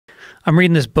I'm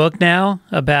reading this book now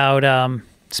about,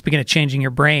 speaking of changing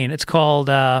your brain, it's called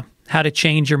How to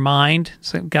Change Your Mind.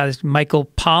 It's a guy, Michael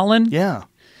Pollan. Yeah.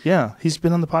 Yeah. He's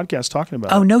been on the podcast talking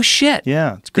about it. Oh, no shit.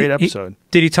 Yeah. It's a great episode.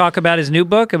 Did he talk about his new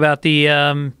book about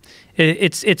the,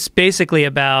 it's basically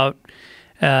about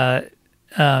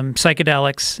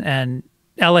psychedelics and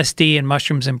LSD and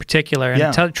mushrooms in particular,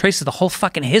 and it traces the whole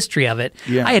fucking history of it.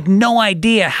 Yeah. I had no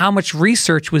idea how much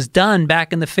research was done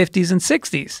back in the 50s and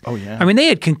 60s. Oh, yeah. I mean, they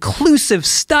had conclusive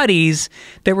studies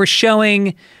that were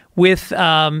showing with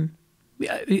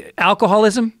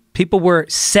alcoholism, people were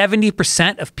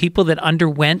 70% of people that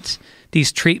underwent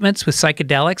these treatments with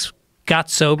psychedelics got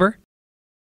sober.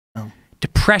 Oh.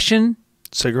 Depression.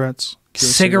 Cigarettes.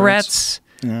 Cigarettes.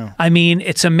 Yeah. I mean,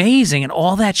 it's amazing, and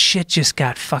all that shit just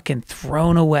got fucking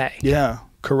thrown away. Yeah.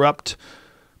 Corrupt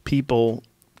people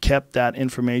kept that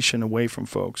information away from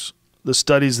folks. The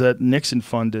studies that Nixon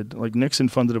funded, like Nixon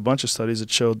funded a bunch of studies that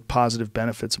showed positive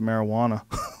benefits of marijuana.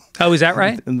 Oh, is that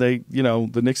right? And they, you know,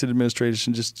 the Nixon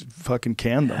administration just fucking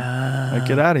canned them. Like,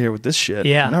 get out of here with this shit.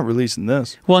 Yeah. I'm not releasing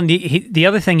this. Well, and the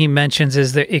other thing he mentions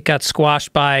is that it got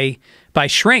squashed by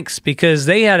shrinks because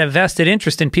they had a vested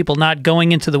interest in people not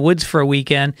going into the woods for a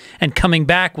weekend and coming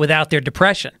back without their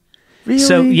depression. Really?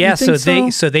 So yeah,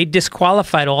 so they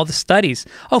disqualified all the studies.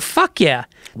 Oh fuck yeah!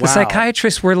 The Wow.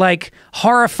 psychiatrists were like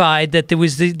horrified that there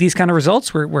was these kind of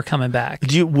results were coming back.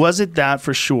 Was it that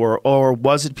for sure, or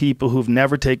was it people who've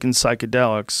never taken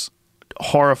psychedelics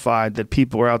horrified that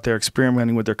people were out there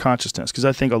experimenting with their consciousness? Because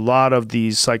I think a lot of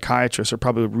these psychiatrists are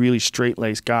probably really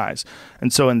straight-laced guys,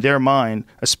 and so in their mind,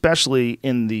 especially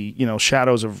in the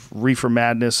shadows of reefer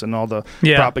madness and all the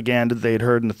propaganda that they'd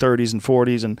heard in the 30s and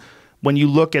 40s, and when you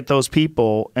look at those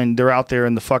people and they're out there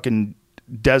in the fucking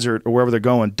desert or wherever they're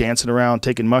going, dancing around,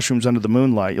 taking mushrooms under the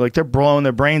moonlight, you're like, they're blowing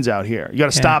their brains out here. You got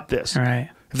to stop this. Right.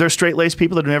 If they're straight-laced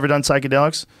people that have never done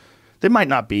psychedelics, they might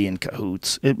not be in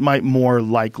cahoots. It might more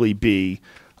likely be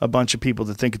a bunch of people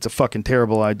that think it's a fucking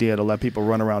terrible idea to let people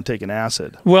run around taking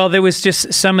acid. Well, there was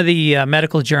just some of the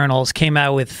medical journals came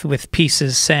out with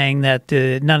pieces saying that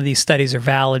none of these studies are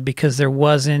valid because there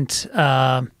wasn't...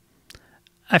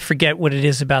 I forget what it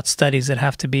is about studies that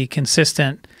have to be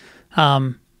consistent.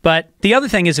 But the other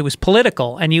thing is it was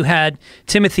political, and you had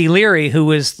Timothy Leary, who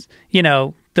was,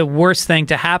 the worst thing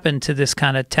to happen to this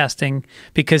kind of testing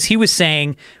because he was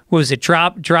saying, what was it,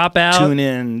 drop out? Tune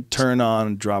in, turn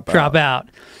on, drop out. Drop out.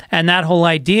 And that whole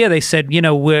idea, they said,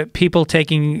 people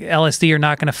taking LSD are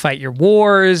not going to fight your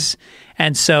wars.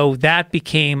 And so that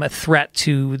became a threat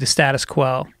to the status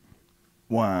quo.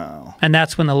 Wow. And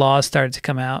that's when the laws started to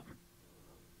come out.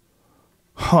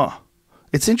 Huh.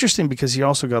 It's interesting because he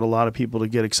also got a lot of people to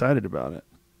get excited about it.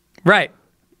 Right.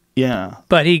 Yeah.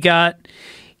 But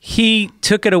he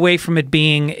took it away from it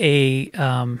being a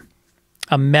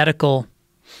medical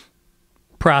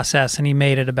process, and he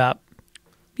made it about,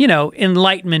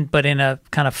 enlightenment, but in a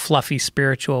kind of fluffy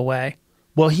spiritual way.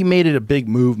 Well, he made it a big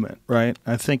movement, right?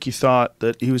 I think he thought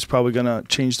that he was probably going to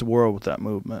change the world with that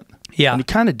movement. Yeah. And he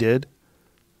kind of did.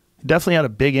 He definitely had a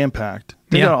big impact.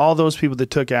 Think about all those people that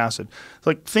took acid.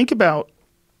 Like, think about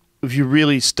if you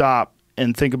really stop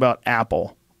and think about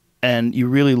Apple and you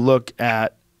really look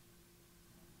at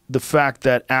the fact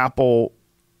that Apple,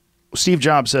 Steve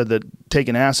Jobs said that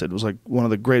taking acid was like one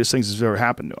of the greatest things that's ever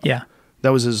happened to him. Yeah. That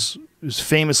was his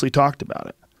famously talked about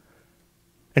it.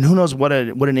 And who knows what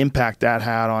an impact that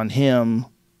had on him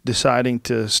deciding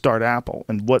to start Apple,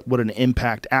 and what an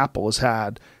impact Apple has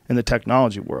had in the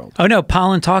technology world. Oh no,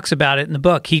 Pollan talks about it in the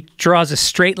book. He draws a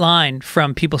straight line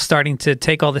from people starting to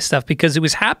take all this stuff because it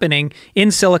was happening in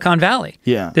Silicon Valley.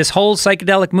 Yeah. This whole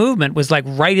psychedelic movement was like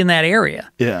right in that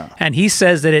area. Yeah. And he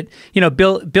says that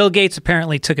Bill Gates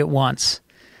apparently took it once,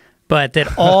 but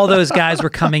that all those guys were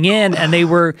coming in, and they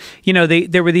were,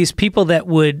 there were these people that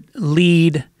would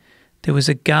lead. There was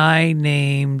a guy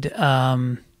named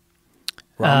Ram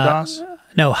Dass?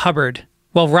 No, Hubbard.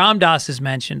 Well, Ram Dass is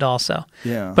mentioned also.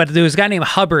 Yeah. But there was a guy named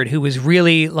Hubbard who was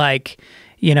really like,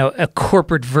 a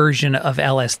corporate version of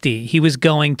LSD. He was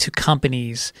going to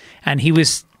companies, and he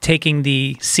was taking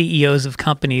the CEOs of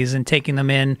companies and taking them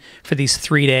in for these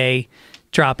 3-day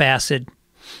drop acid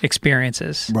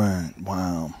experiences. Right.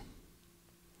 Wow.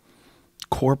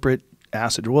 Corporate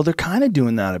acid. Well, they're kind of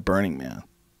doing that at Burning Man.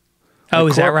 Oh,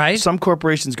 is that right? Some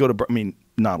corporations go to,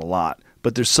 not a lot,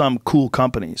 but there's some cool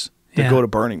companies that go to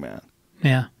Burning Man.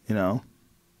 Yeah.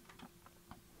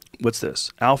 What's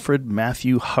this? Alfred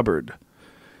Matthew Hubbard.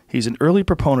 He's an early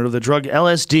proponent of the drug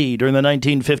LSD during the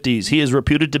 1950s. He is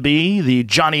reputed to be the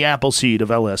Johnny Appleseed of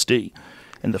LSD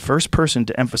and the first person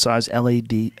to emphasize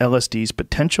LSD's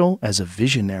potential as a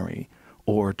visionary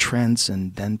or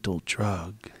transcendental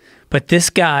drug. But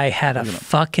this guy had a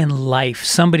fucking life.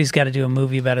 Somebody's got to do a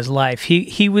movie about his life.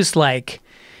 He was like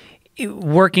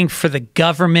working for the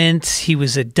government. He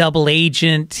was a double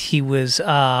agent. He was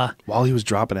while he was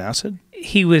dropping acid.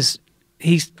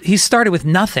 He started with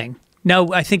nothing.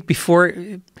 No, I think before,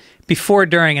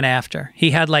 during, and after.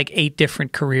 He had like 8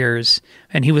 different careers,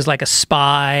 and he was like a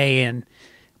spy, and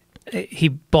he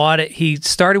bought it. He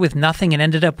started with nothing and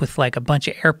ended up with like a bunch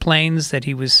of airplanes that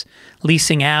he was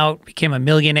leasing out, became a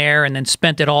millionaire, and then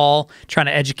spent it all trying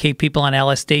to educate people on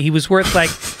LSD. He was worth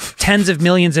like tens of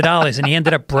millions of dollars, and he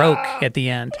ended up broke at the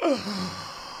end.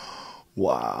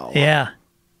 Wow. Yeah.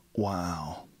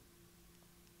 Wow.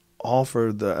 All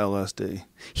for the LSD.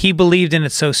 He believed in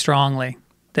it so strongly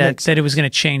that it was going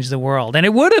to change the world, and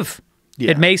it would have.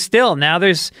 Yeah. It may still. Now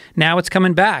it's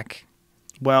coming back.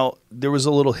 Well, there was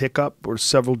a little hiccup where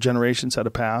several generations had to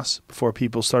pass before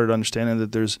people started understanding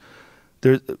that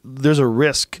there's a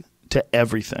risk to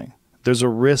everything. There's a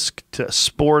risk to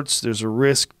sports. There's a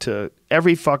risk to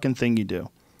every fucking thing you do.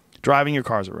 Driving your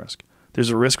car is a risk. There's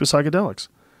a risk with psychedelics,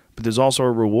 but there's also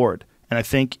a reward. And I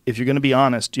think if you're going to be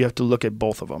honest, you have to look at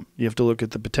both of them. You have to look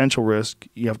at the potential risk.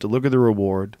 You have to look at the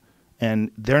reward.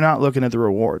 And they're not looking at the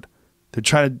reward.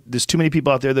 There's too many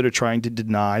people out there that are trying to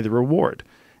deny the reward.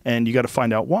 And you got to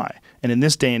find out why. And in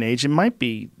this day and age, it might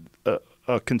be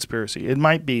a conspiracy. It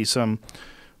might be some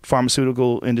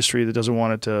pharmaceutical industry that doesn't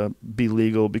want it to be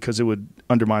legal because it would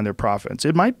undermine their profits.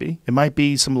 It might be. It might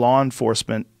be some law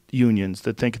enforcement unions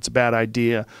that think it's a bad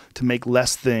idea to make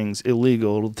less things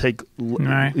illegal. It'll take,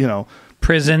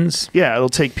 prisons. Yeah, it'll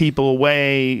take people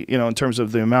away, in terms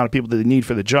of the amount of people that they need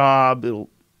for the job. It'll,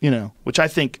 which I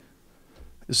think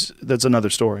that's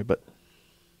another story. But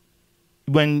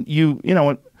when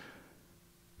when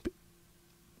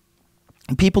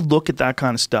people look at that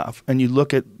kind of stuff and you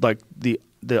look at like the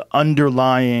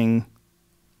underlying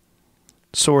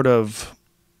sort of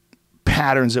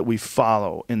patterns that we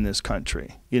follow in this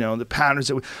country, the patterns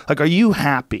that are you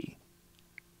happy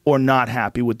or not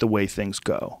happy with the way things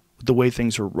go, with the way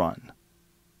things are run?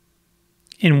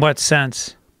 In what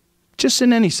sense? Just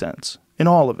in any sense, in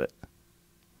all of it.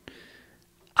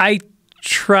 I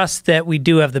trust that we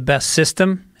do have the best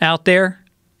system out there,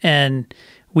 and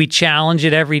we challenge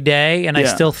it every day, and I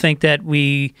still think that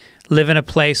we live in a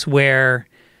place where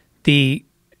the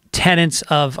tenets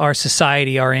of our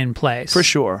society are in place. For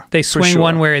sure. They swing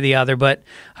one way or the other, but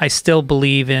I still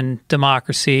believe in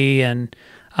democracy, and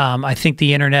I think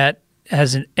the internet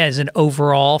as an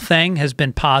overall thing has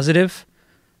been positive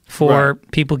for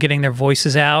people getting their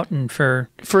voices out and for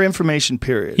information,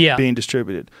 period, being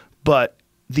distributed. But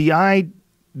the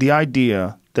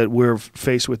idea that we're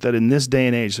faced with, that in this day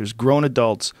and age there's grown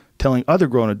adults telling other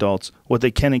grown adults what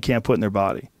they can and can't put in their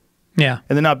body. Yeah.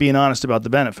 And they're not being honest about the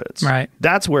benefits. Right.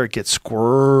 That's where it gets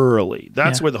squirrely.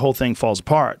 That's where the whole thing falls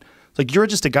apart. It's like, you're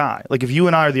just a guy. Like, if you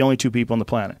and I are the only 2 people on the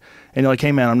planet, and you're like,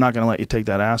 hey man, I'm not going to let you take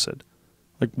that acid.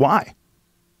 Like, why?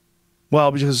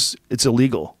 Well, because it's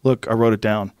illegal. Look, I wrote it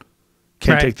down.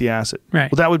 Can't take the acid. Right.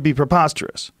 Well, that would be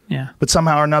preposterous. Yeah. But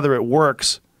somehow or another it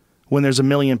works when there's 1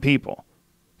 million people.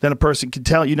 Then a person can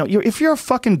tell, if you're a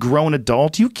fucking grown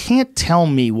adult, you can't tell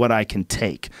me what I can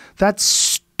take. That's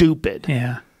stupid.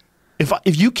 Yeah.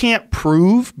 If you can't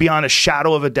prove beyond a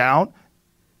shadow of a doubt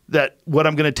that what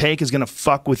I'm going to take is going to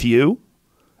fuck with you,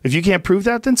 if you can't prove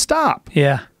that, then stop.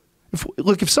 Yeah.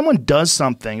 If someone does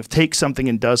something, takes something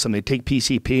and does something, they take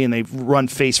PCP and they run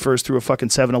face first through a fucking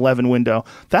 7-Eleven window,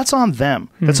 that's on them.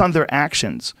 That's on their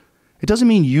actions. It doesn't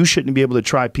mean you shouldn't be able to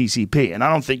try PCP. And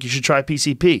I don't think you should try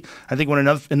PCP. I think when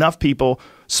enough people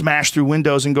smash through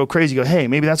windows and go crazy, go, hey,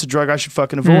 maybe that's a drug I should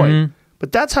fucking avoid.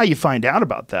 But that's how you find out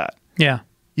about that. Yeah.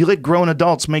 You let grown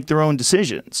adults make their own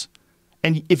decisions.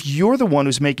 And if you're the one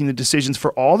who's making the decisions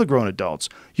for all the grown adults,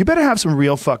 you better have some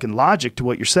real fucking logic to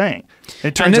what you're saying.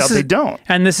 And it turns out they don't.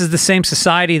 And this is the same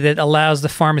society that allows the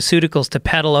pharmaceuticals to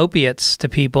peddle opiates to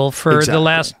people for the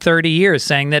last 30 years,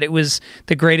 saying that it was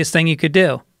the greatest thing you could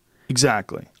do.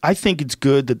 Exactly. I think it's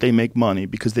good that they make money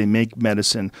because they make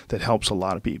medicine that helps a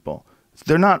lot of people.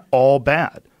 They're not all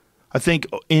bad. I think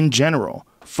in general,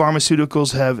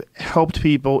 pharmaceuticals have helped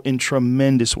people in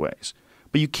tremendous ways.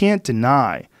 But you can't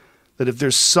deny that if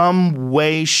there's some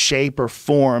way, shape, or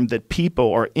form that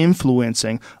people are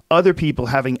influencing other people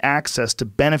having access to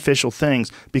beneficial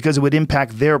things because it would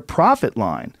impact their profit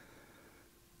line,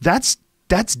 that's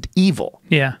evil.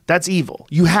 Yeah. That's evil.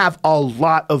 You have a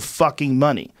lot of fucking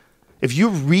money. If you're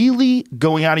really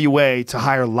going out of your way to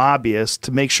hire lobbyists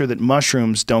to make sure that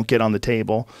mushrooms don't get on the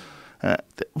table,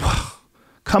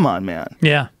 come on, man.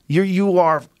 Yeah.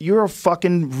 You're a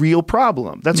fucking real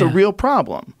problem. That's a real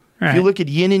problem. If you look at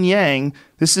yin and yang,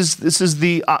 this is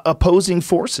the opposing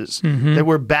forces that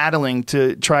we're battling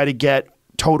to try to get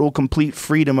total, complete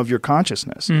freedom of your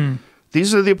consciousness.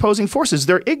 These are the opposing forces.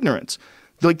 They're ignorance.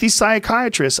 Like these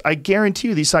psychiatrists, I guarantee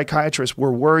you these psychiatrists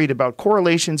were worried about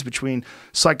correlations between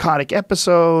psychotic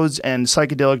episodes and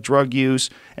psychedelic drug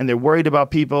use, and they're worried about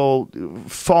people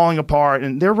falling apart,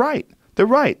 and they're right. They're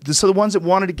right. So the ones that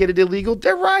wanted to get it illegal,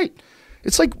 they're right.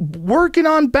 It's like working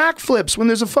on backflips when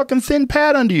there's a fucking thin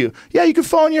pad under you. Yeah, you can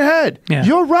fall on your head. Yeah.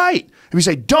 You're right. If you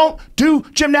say, don't do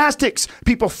gymnastics,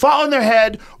 people fall on their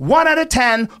head. 1 out of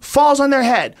 10 falls on their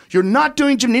head. You're not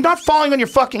doing gymnastics. You're not falling on your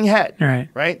fucking head.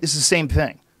 Right? It's the same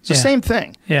thing. It's the same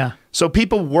thing. Yeah. So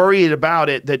people worried about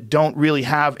it that don't really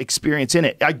have experience in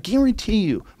it. I guarantee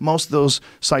you most of those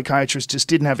psychiatrists just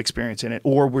didn't have experience in it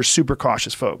or were super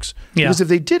cautious folks. Yeah. Because if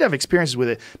they did have experiences with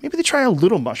it, maybe they try a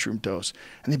little mushroom dose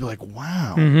and they'd be like,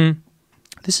 wow,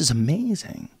 this is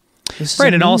amazing. This is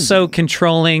amazing. And also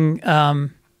controlling,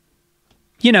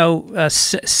 you know,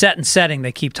 set and setting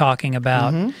they keep talking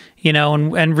about, you know,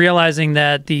 and realizing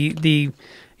that the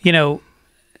you know,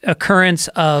 occurrence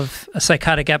of a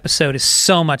psychotic episode is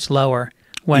so much lower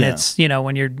when it's, you know,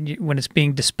 when it's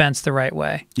being dispensed the right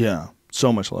way. Yeah,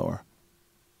 so much lower.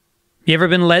 You ever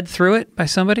been led through it by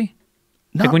somebody?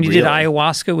 Not like when you did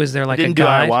ayahuasca, was there like a guide?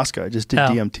 I didn't do ayahuasca. I just did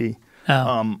DMT.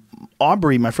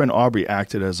 Aubrey, my friend Aubrey,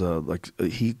 acted as a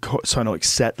he sort of like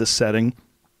set the setting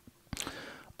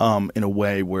in a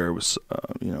way where it was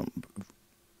you know,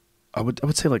 I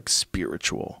would say like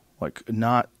spiritual, like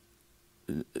not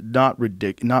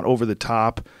ridiculous, not over the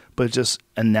top, but just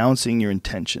announcing your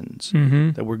intentions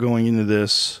that we're going into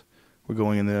this, we're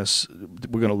going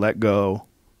to let go,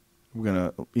 we're going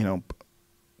to, you know,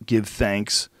 give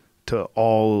thanks to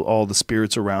all the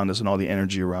spirits around us and all the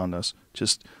energy around us.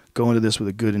 Just go into this with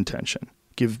a good intention.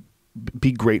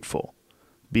 Be grateful,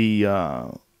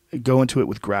 go into it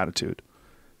with gratitude,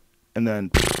 and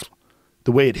then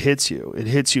the way it hits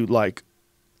you like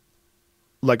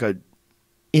a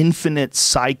infinite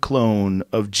cyclone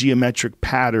of geometric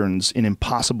patterns in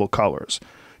impossible colors,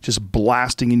 just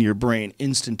blasting into your brain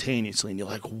instantaneously, and you're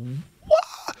like,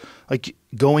 what? Like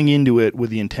going into it with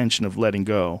the intention of letting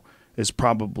go is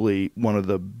probably one of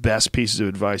the best pieces of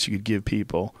advice you could give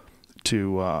people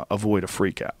to avoid a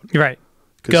freak out. Right.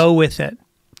 Go with it.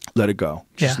 Let it go.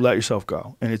 Just let yourself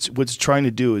go. And what it's trying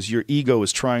to do is your ego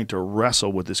is trying to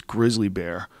wrestle with this grizzly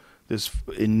bear, this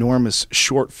enormous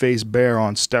short-faced bear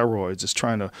on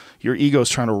steroids. Your ego is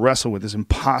trying to wrestle with this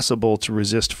impossible to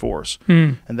resist force.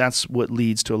 And that's what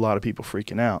leads to a lot of people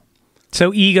freaking out. So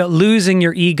losing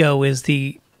your ego is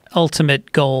the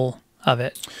ultimate goal of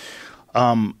it.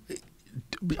 I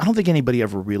don't think anybody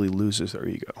ever really loses their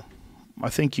ego. I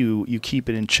think you keep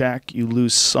it in check. You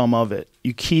lose some of it.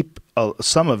 You keep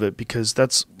some of it because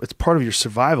it's part of your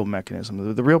survival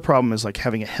mechanism. The real problem is like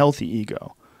having a healthy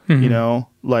ego. You know,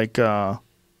 like if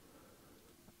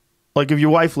your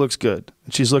wife looks good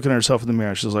and she's looking at herself in the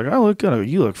mirror, she's like, "I look good.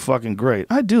 You look fucking great.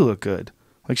 I do look good."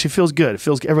 Like she feels good. It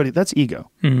feels everybody. That's ego,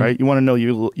 right? You want to know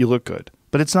you look good,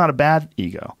 but it's not a bad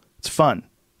ego. It's fun.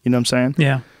 You know what I'm saying?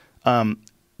 Yeah.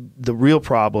 The real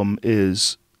problem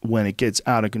is when it gets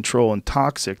out of control and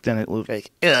toxic. Then it looks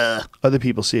like other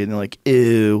people see it and they're like,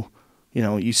 "Ew." You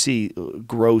know, you see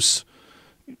gross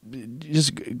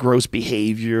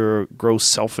behavior, gross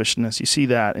selfishness. You see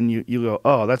that and you go,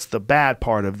 oh, that's the bad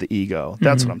part of the ego.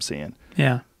 That's what I'm seeing.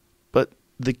 Yeah. But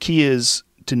the key is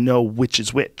to know which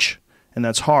is which. And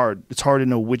that's hard. It's hard to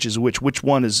know which is which. Which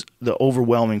one is the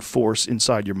overwhelming force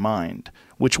inside your mind?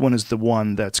 Which one is the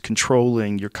one that's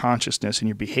controlling your consciousness and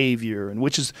your behavior? And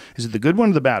is it the good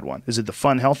one or the bad one? Is it the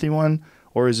fun, healthy one?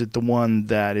 Or is it the one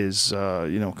that is,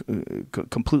 you know,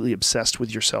 completely obsessed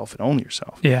with yourself and only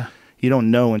yourself? Yeah. You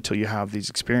don't know until you have these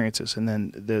experiences, and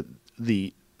then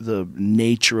the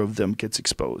nature of them gets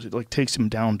exposed. It like takes them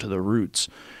down to the roots,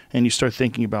 and you start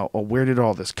thinking about, oh, where did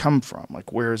all this come from?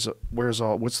 Like, what's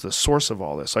the source of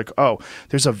all this? Like, oh,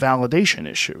 there's a validation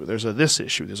issue. There's a this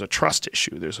issue. There's a trust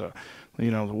issue. There's a,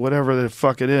 you know, whatever the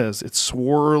fuck it is. It's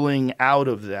swirling out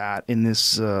of that in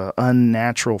this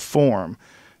unnatural form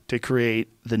to create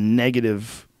the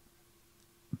negative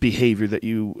behavior that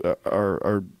you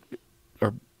are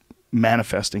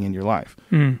manifesting in your life.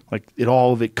 Like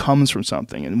all of it comes from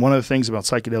something. And one of the things about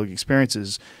psychedelic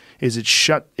experiences is it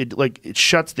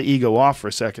shuts the ego off for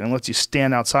a second and lets you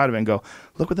stand outside of it and go,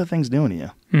 look what that thing's doing to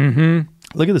you.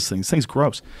 Look at this thing. This thing's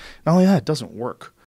gross. Not only that, it doesn't work.